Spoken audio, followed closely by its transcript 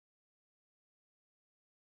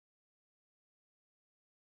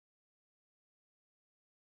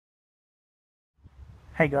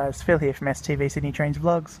Hey guys, Phil here from STV Sydney Trains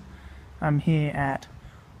Vlogs. I'm here at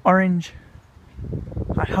Orange.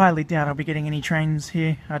 I highly doubt I'll be getting any trains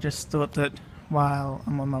here. I just thought that while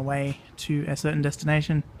I'm on my way to a certain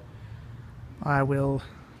destination, I will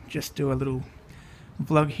just do a little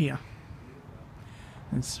vlog here.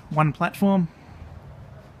 There's one platform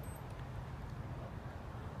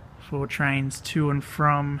for trains to and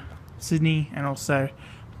from Sydney, and also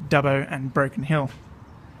Dubbo and Broken Hill.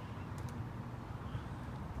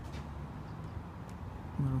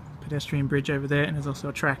 Little pedestrian bridge over there, and there's also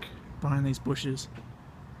a track behind these bushes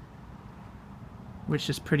which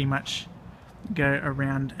just pretty much go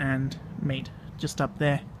around and meet just up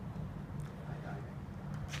there.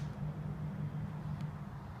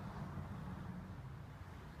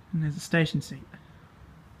 And there's a station seat.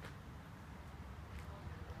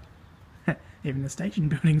 Even the station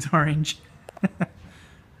building's orange.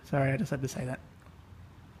 Sorry, I just had to say that.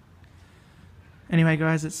 Anyway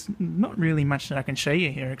guys, it's not really much that I can show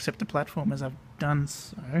you here except the platform, as I've done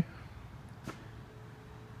so.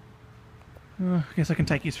 I guess I can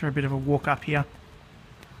take you through a bit of a walk up here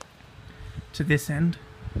to this end.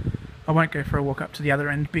 I won't go for a walk up to the other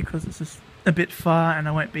end because it's just a bit far and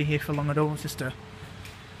I won't be here for long at all. It's just a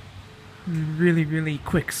really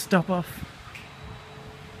quick stop off.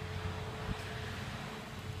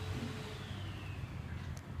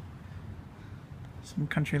 Some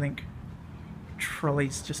CountryLink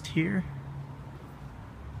trolleys just here.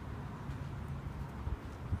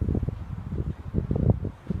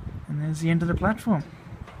 And there's the end of the platform.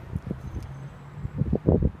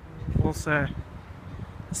 Also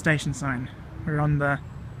a station sign. We're on the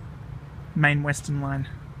main Western line,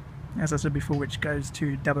 as I said before, which goes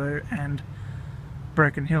to Dubbo and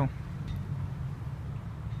Broken Hill.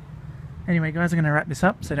 Anyway guys, I'm going to wrap this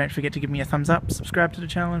up, so don't forget to give me a thumbs up, subscribe to the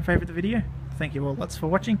channel and favourite the video. Thank you all lots for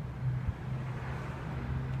watching.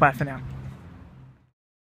 Bye for now.